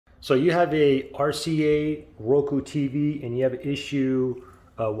So you have a RCA Roku TV and you have issue,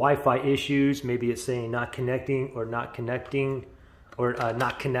 Wi-Fi issues. Maybe it's saying not connecting or not connecting or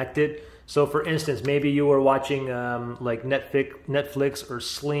not connected. So for instance, maybe you were watching like Netflix or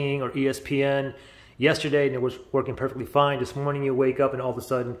Sling or ESPN yesterday and it was working perfectly fine. This morning you wake up and all of a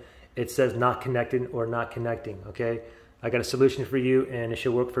sudden it says not connected or not connecting, okay? I got a solution for you and it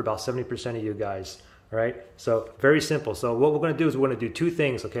should work for about 70% of you guys. All right, so very simple. So what we're going to do is we're going to do two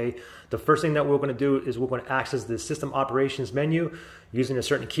things, okay? The first thing that we're going to do is we're going to access the system operations menu using a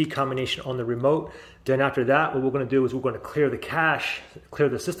certain key combination on the remote. Then after that, what we're going to do is we're going to clear the cache, clear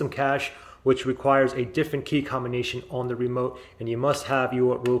the system cache, which requires a different key combination on the remote, and you must have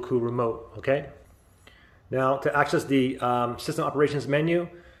your Roku remote, okay? Now to access the system operations menu,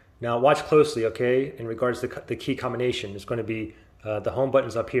 now watch closely, okay? In regards to the key combination, it's going to be the home button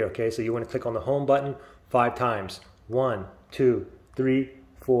is up here, okay? So you want to click on the home button 5 times. 1, 2, 3,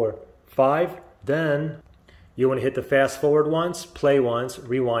 4, 5. Then you want to hit the fast forward once, play once,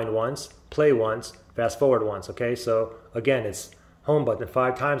 rewind once, play once, fast forward once, okay? So again, it's home button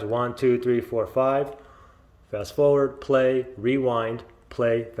 5 times. 1, 2, 3, 4, 5. Fast forward, play, rewind,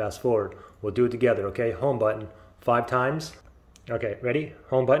 play, fast forward. We'll do it together, okay? Home button 5 times. Okay, ready?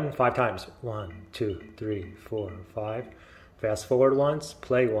 Home button 5 times. 1, 2, 3, 4, 5. Fast forward once,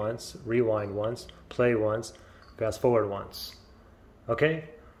 play once, rewind once, play once, fast forward once. Okay,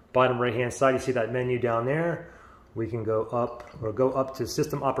 bottom right hand side, you see that menu down there. We can go up to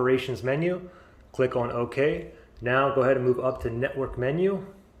System Operations menu, click on OK. Now go ahead and move up to Network menu,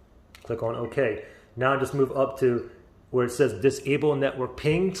 click on OK. Now just move up to where it says Disable Network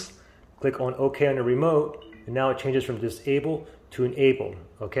Pings, click on OK on the remote, and now it changes from Disable to Enable,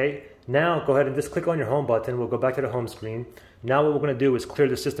 okay? Now go ahead and just click on your home button. We'll go back to the home screen. Now what we're going to do is clear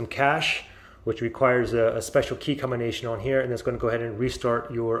the system cache, which requires a special key combination on here, and it's going to go ahead and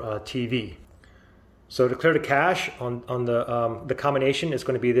restart your TV. So to clear the cache on the combination, it's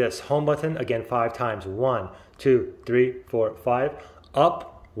going to be this home button again 5 times. 1, 2, 3, 4, 5.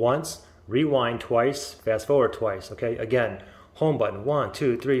 Up once, rewind twice, fast forward twice. Okay, again, home button 1,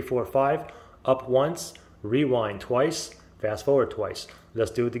 2, 3, 4, 5. Up once, rewind twice, fast forward twice.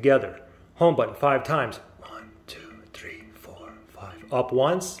 Let's do it together. Home button 5 times. 1, 2, 3, 4, 5. Up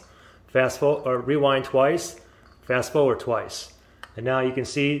once, fast forward or rewind twice, fast forward twice. And now you can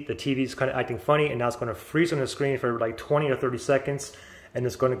see the TV is kind of acting funny, and now it's going to freeze on the screen for like 20 or 30 seconds, and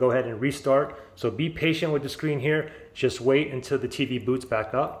it's going to go ahead and restart. So be patient with the screen here. Just wait until the TV boots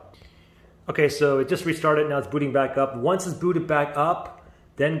back up. Okay, so it just restarted. Now it's booting back up. Once it's booted back up,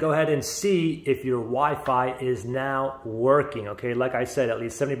 then go ahead and see if your Wi-Fi is now working, okay? Like I said, at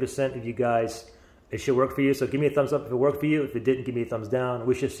least 70% of you guys, it should work for you. So give me a thumbs up if it worked for you. If it didn't, give me a thumbs down.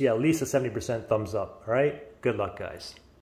 We should see at least a 70% thumbs up, all right? Good luck, guys.